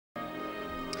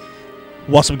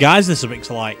What's up guys, this is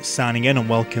Rixxalight signing in and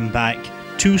welcome back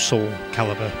to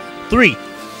Soulcalibur 3.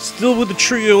 Still with the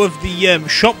trio of the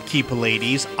Shopkeep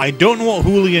Ladies. I don't know what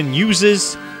Hualin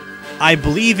uses. I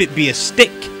believe it be a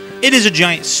stick. It is a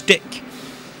giant stick.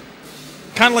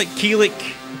 Kind of like Keelik,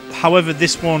 however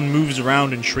this one moves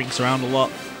around and shrinks around a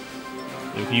lot.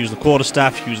 You can use the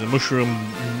quarterstaff, use the mushroom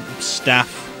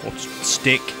staff, or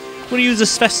stick. I'm going to use the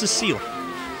asbestos seal.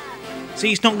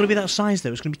 See, it's not going to be that size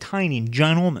though, it's going to be tiny and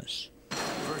ginormous.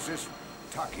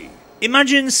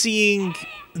 Imagine seeing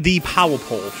the power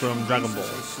pole from Dragon Ball.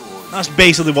 That's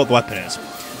basically what the weapon is.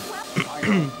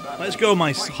 Let's go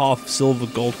my half silver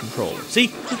gold controller. See?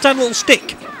 It's a tiny little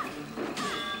stick.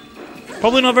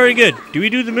 Probably not very good. Do we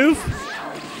do the move?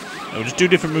 No, we'll just do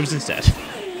different moves instead.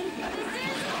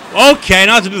 Okay,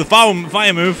 now I have to do the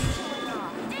fire move.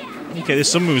 Okay, there's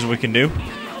some moves we can do.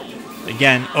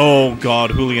 Again, oh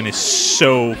god, Hualin is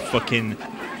so fucking...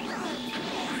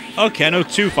 Okay, I know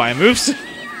two fire moves.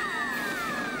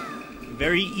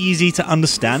 Very easy to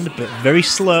understand, but very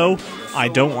slow. I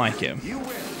don't like it.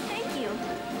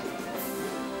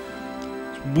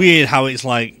 It's weird how it's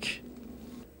like...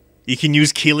 You can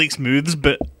use Keelik's moves,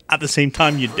 but at the same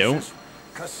time you don't.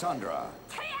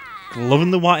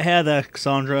 Loving the white hair there,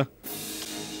 Cassandra.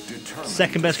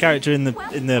 Second best character in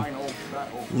the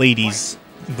ladies'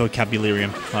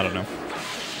 vocabularium. I don't know.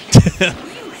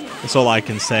 That's all I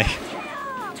can say.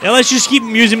 Yeah, let's just keep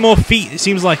using more feet. It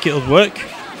seems like it'll work.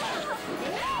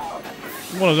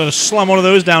 Well, I'm gonna slam one of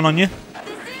those down on you.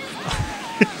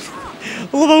 I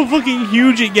love how fucking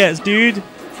huge it gets, dude.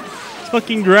 It's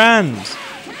fucking grand.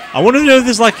 I want to know if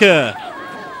there's like a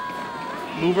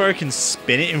move where I can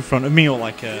spin it in front of me, or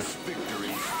like a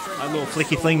little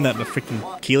flicky thing that the freaking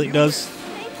Keelik does,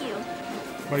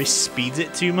 where he speeds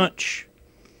it too much.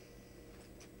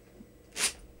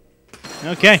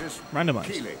 Okay,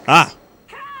 randomized. Ah,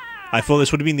 I thought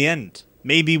this would have been the end.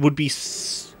 Maybe it would be.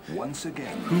 Once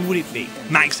again, who would it be?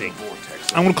 Maxi.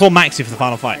 I'm gonna call Maxi for the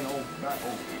final fight,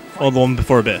 or the one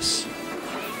before Abyss.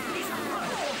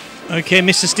 Okay,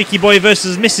 Mr. Sticky Boy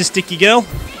versus Mrs. Sticky Girl.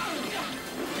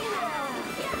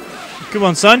 Come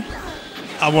on, son.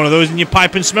 Have one of those in your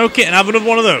pipe and smoke it, and have another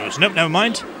one of those. Nope, never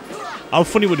mind. How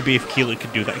funny would it be if Keelik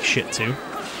could do that shit too?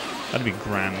 That'd be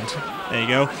grand. There you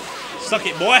go. Suck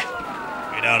it, boy.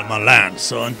 Get out of my land,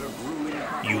 son.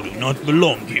 You do not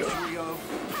belong here.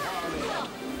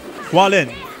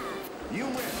 Hualin.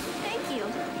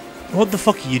 What the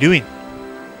fuck are you doing?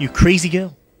 You crazy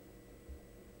girl.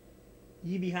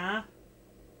 Yibiha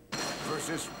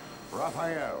versus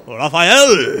Raphael. Oh,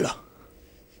 Raphael! You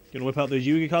gonna whip out those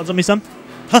Yu-Gi cards on me, son?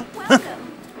 Huh? Huh?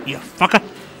 You fucker!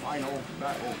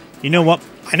 You know what?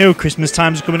 I know Christmas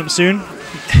time's coming up soon,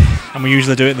 and we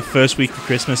usually do it the first week of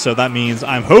Christmas, so that means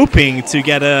I'm hoping to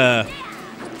get a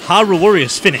Hyrule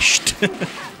Warriors finished.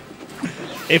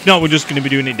 If not, we're just going to be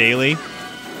doing it daily,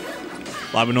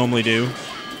 like we normally do.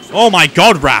 Oh my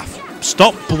god, Raph!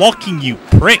 Stop blocking, you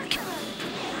prick!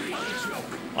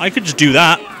 I could just do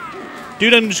that.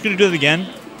 Dude, I'm just going to do it again.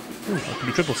 Ooh, I can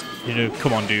do triples. You know,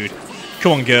 come on, dude.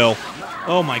 Come on, girl.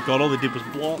 Oh my god, all they did was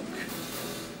block.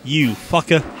 You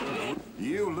fucker.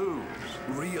 You lose.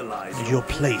 Realize your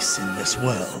place in this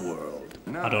world.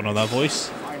 I don't know that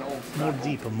voice. More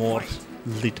deeper, more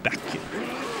lit back.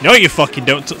 No, you fucking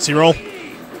don't, Tootsie Roll.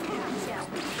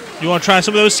 You want to try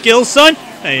some of those skills, son?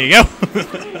 There you go.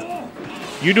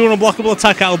 You do an unblockable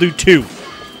attack, I'll do two.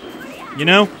 You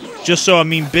know? Just so I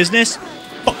mean business.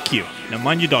 Fuck you. Never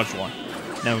mind, you dodged one.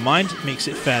 Never mind. Makes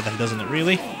it fair then, doesn't it,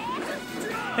 really?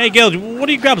 Hey, girl, what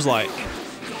are your grabs like?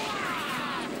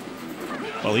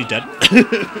 Well, he's dead.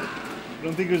 I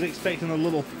don't think he was expecting a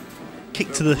little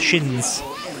kick to the shins.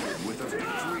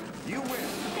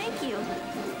 Thank you.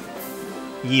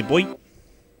 Yeah, boy.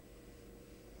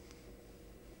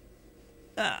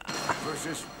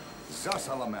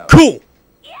 Cool!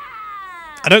 Yeah!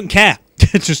 I don't care.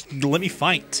 Just let me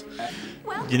fight.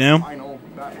 You know?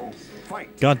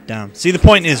 God damn. See, the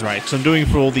point is, right, because I'm doing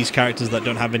for all these characters that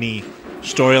don't have any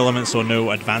story elements or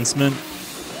no advancement.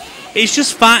 It's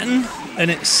just fighting, and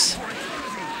it's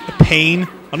a pain.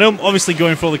 I know I'm obviously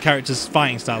going for all the characters'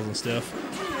 fighting styles and stuff.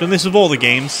 Done this with all the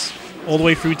games, all the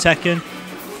way through Tekken.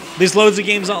 There's loads of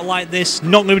games that are like this.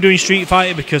 Not going to be doing Street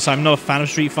Fighter because I'm not a fan of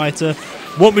Street Fighter.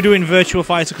 Won't be doing Virtua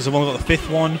Fighter because I've only got the 5th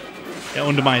one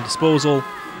under my disposal.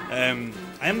 I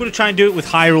am going to try and do it with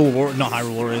Hyrule Warriors. Not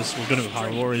Hyrule Warriors. We've done it with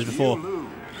Hyrule Warriors before.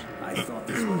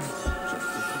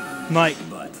 Like,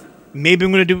 maybe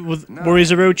I'm going to do it with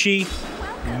Warriors Orochi.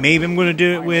 Maybe I'm going to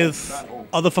do it with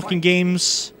other fucking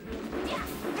games.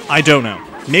 I don't know.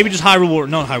 Maybe just Hyrule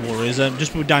Warriors. Not Hyrule Warriors.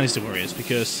 Just with Dynasty Warriors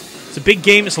because it's a big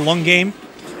game. It's a long game.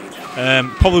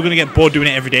 Probably going to get bored doing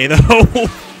it every day, though.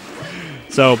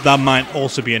 So that might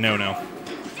also be a no-no.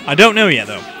 I don't know yet,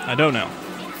 though. I don't know.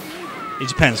 It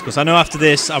depends, because I know after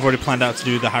this, I've already planned out to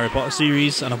do the Harry Potter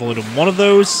series, and I've only done one of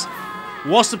those.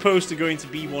 Was supposed to going to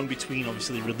be one between,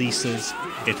 obviously, releases,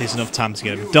 if there's enough time to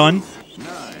get them done.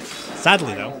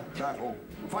 Sadly, though,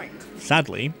 it's a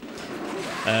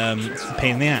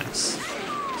pain in the ass.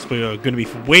 So we're going to be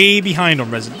way behind on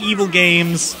Resident Evil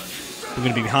games. We're going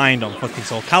to be behind on fucking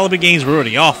Soulcalibur games. We're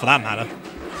already off, for that matter.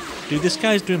 Dude, this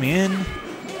guy's doing me in.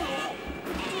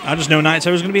 I just know Night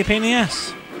Terror is going to be a pain in the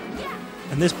ass.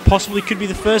 And this possibly could be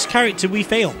the first character we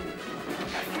fail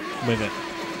with it.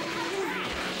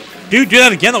 Dude, do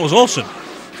that again. That was awesome.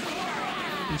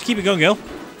 Just keep it going, girl.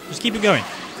 Just keep it going.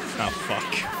 Oh,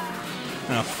 fuck.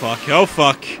 Oh, fuck. Oh,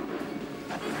 fuck.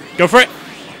 Go for it.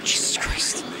 Jesus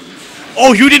Christ.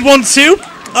 Oh, you did one too?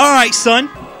 Alright, son.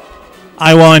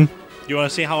 I won. Do you want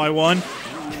to see how I won?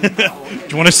 Do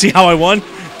you want to see how I won?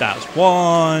 That's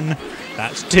 1.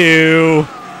 That's 2.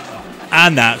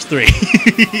 And that's 3.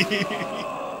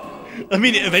 I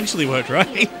mean, it eventually worked,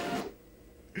 right?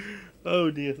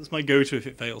 Oh dear, that's my go-to if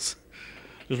it fails.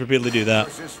 Just repeatedly do that.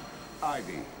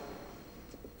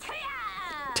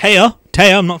 Taya?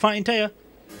 Taya? I'm not fighting Taya.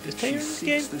 Is Taya in this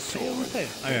game? Taya.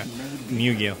 Oh yeah.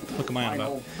 Yu-Gi-Oh. What am I on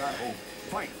about?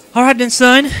 Alright then,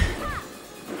 son.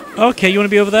 Okay, you want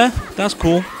to be over there? That's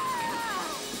cool.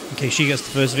 Okay, she gets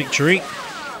the first victory.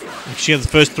 She has the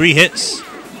first 3 hits.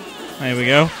 There we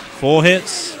go. 4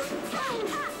 hits.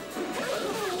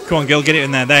 Come on, girl, get it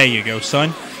in there. There you go,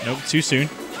 son. Nope, too soon.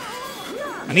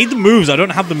 I need the moves. I don't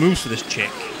have the moves for this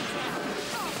chick.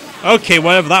 Okay,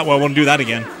 whatever that was, I want to do that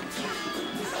again.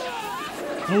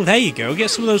 Oh, there you go. Get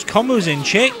some of those combos in,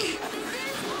 chick.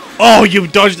 Oh, you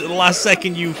dodged at the last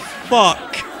second, you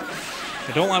fuck.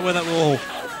 I don't like where that little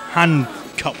hand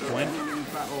cup went.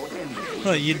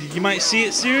 Oh, you might see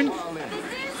it soon. No,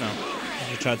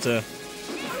 I tried to...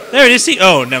 There it is. See?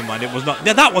 Oh, never mind. It was not...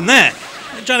 Yeah, that one there.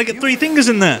 I'm trying to get 3 fingers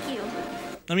in there.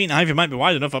 I mean, Ivy might be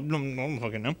wide enough. I don't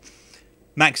fucking know.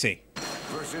 Maxi.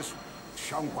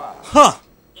 Huh.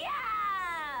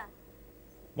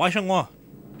 Why Xianghua?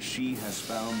 She has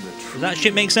found the Does that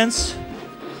shit make sense?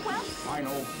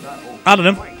 I don't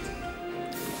know.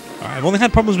 Alright, I've only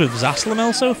had problems with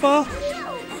Zaslamel so far.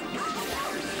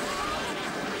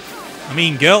 I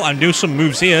mean, girl, I'm doing some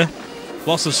moves here.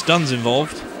 Lots of stuns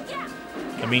involved.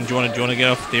 I mean, do you want to get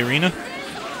off the arena?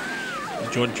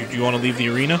 Do you want to leave the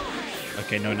arena?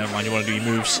 Okay, no, never mind. You want to do your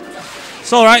moves.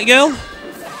 It's alright, girl.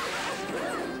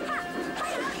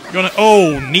 You want to...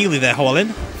 Oh, nearly there,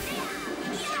 Hualin.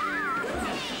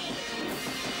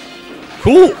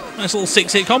 Cool. Nice little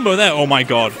 6-hit combo there. Oh my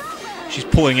god. She's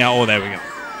pulling out. Oh, there we go.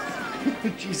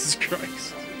 Jesus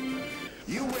Christ.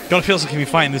 God, it feels like I've been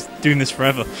fighting this, doing this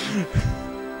forever.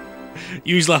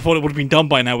 Usually I thought it would have been done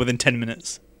by now within 10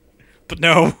 minutes. But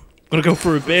no. I'm gonna go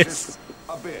for Abyss.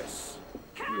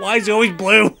 Why is it always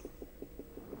blue?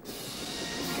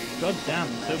 God damn,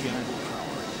 I'm so behind.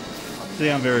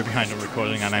 Today I'm very behind on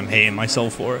recording and I'm hating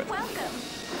myself for it.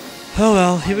 Oh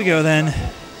well, here we go then.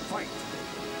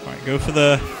 Alright, go for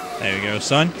the... There we go,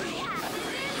 son.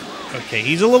 Okay,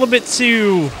 he's a little bit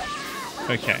too...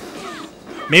 Okay.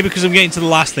 Maybe because I'm getting to the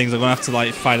last things, I'm going to have to,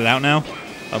 like, fight it out now.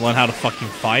 I've learned how to fucking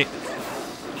fight.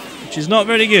 Which is not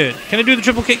very good. Can I do the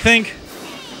triple kick thing?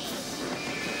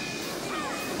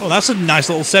 Oh, that's a nice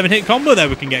little 7-hit combo there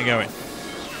we can get going.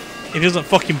 If he doesn't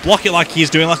fucking block it like he's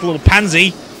doing, like a little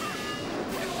pansy.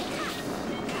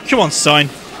 Come on, son.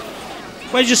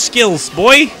 Where's your skills,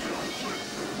 boy?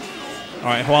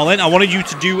 Alright, Hualin, I wanted you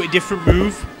to do a different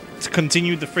move to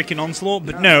continue the freaking onslaught,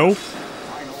 but no.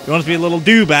 You want to be a little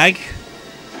do-bag?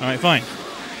 Alright, fine.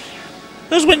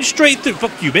 Those went straight through.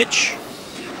 Fuck you, bitch.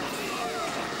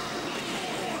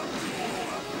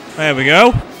 There we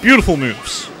go. Beautiful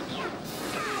moves.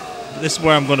 This is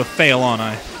where I'm going to fail, aren't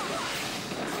I?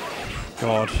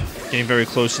 God. Getting very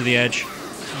close to the edge.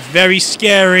 Very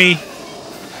scary.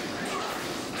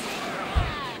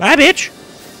 Bye, bitch.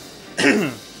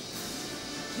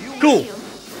 Cool.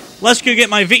 Let's go get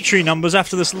my victory numbers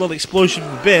after this little explosion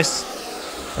of Abyss.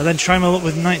 And then try my luck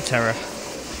with Night Terror.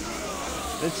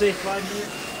 Let's say 5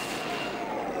 minutes.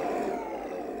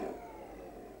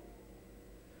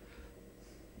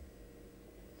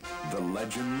 The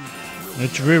legend.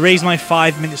 Let's raise my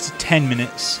 5 minutes to 10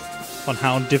 minutes on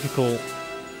how difficult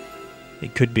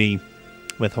it could be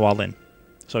with Hualin.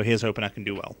 So here's hoping I can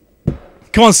do well.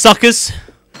 Come on, suckers.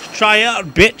 Let's try it out,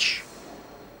 bitch.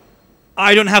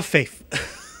 I don't have faith.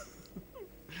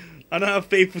 I don't have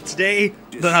faith for today.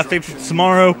 Don't have faith for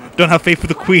tomorrow. Don't have faith for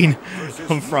the Queen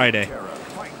on Friday.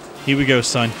 Here we go,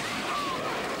 son.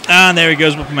 And there he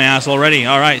goes, whooping my ass already.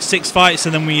 Alright, 6 fights,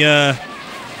 and then we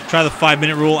try the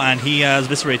 5-minute rule, and he has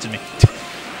eviscerated me.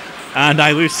 And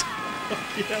I lose.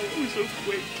 Yeah, I lose so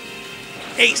quick.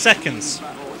 8 seconds.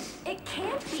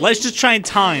 Let's just try and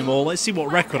time, or let's see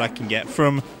what record I can get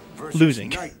from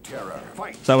losing. So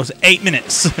that was 8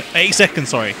 minutes. 8 seconds,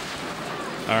 sorry.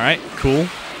 Alright, cool.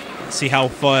 Let's see how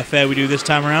fair we do this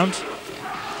time around.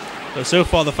 So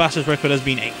far, the fastest record has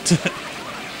been 8.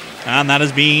 And that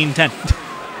has been 10.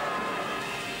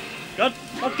 God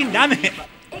fucking damn it.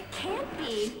 It can't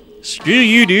be. Screw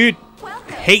you, dude. I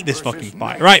hate this fucking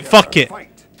fight. Right, fuck it.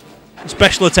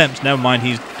 Special attempts. Never mind,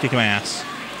 he's kicking my ass.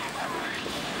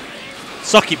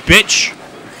 Suck it, bitch.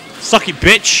 Suck it,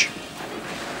 bitch.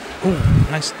 Ooh,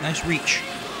 nice reach.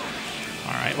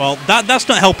 Alright, well, that's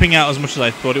not helping out as much as I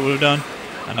thought it would have done.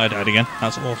 And I died again.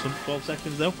 That's awesome. 12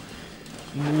 seconds, though.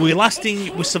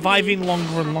 We're surviving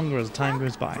longer and longer as time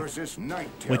goes by.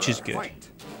 Which is good.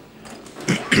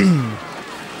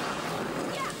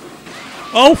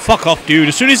 Oh, fuck off, dude.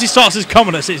 As soon as he starts his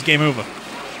comment, that's it, it's game over.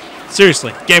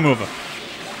 Seriously, game over.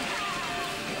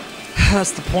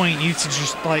 That's the point. You need to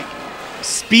just, like...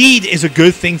 Speed is a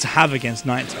good thing to have against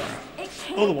Night Terror.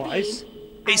 Otherwise,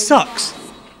 it sucks.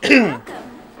 4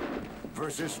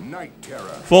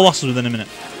 losses within a minute.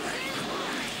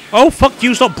 Oh, fuck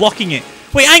you, stop blocking it.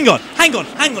 Wait, hang on.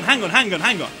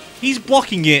 He's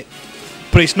blocking it,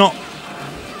 but it's not...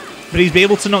 But he's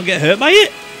able to not get hurt by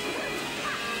it?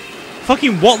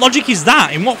 Fucking what logic is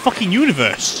that? In what fucking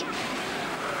universe?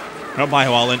 Oh, bye,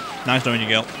 Hualin. Nice knowing you,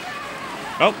 girl.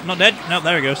 Oh, not dead. No,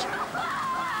 there he goes.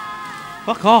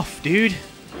 Fuck off, dude.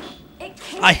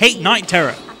 I hate Night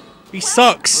Terror. He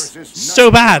sucks.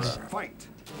 So bad.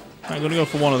 I'm gonna go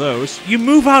for one of those. You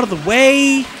move out of the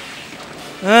way.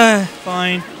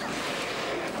 Fine.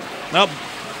 Nope.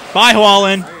 Bye,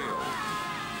 Hualin.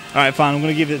 Alright, fine. I'm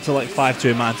gonna give it to like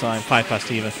 5-2 in my time. 5 past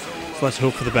either. So let's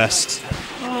hope for the best.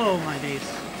 Oh my days.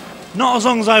 Not as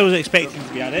long as I was expecting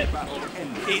to be at it.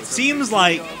 It seems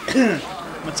like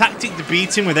my tactic to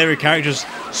beat him with every character is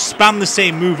spam the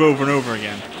same move over and over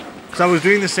again. Because I was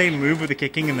doing the same move with the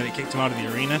kicking and then it kicked him out of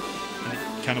the arena. And it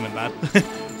kind of went bad.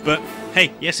 But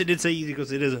hey, yes it did say easy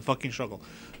because it is a fucking struggle.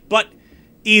 But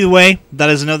either way, that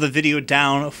is another video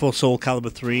down for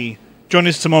Soulcalibur 3. Join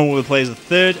us tomorrow when we play as the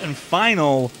 3rd and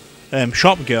final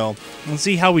shop girl. We'll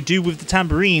see how we do with the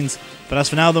tambourines. But as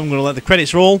for now, though, I'm going to let the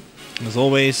credits roll. And as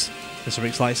always, this is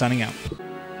Rixxalight signing out.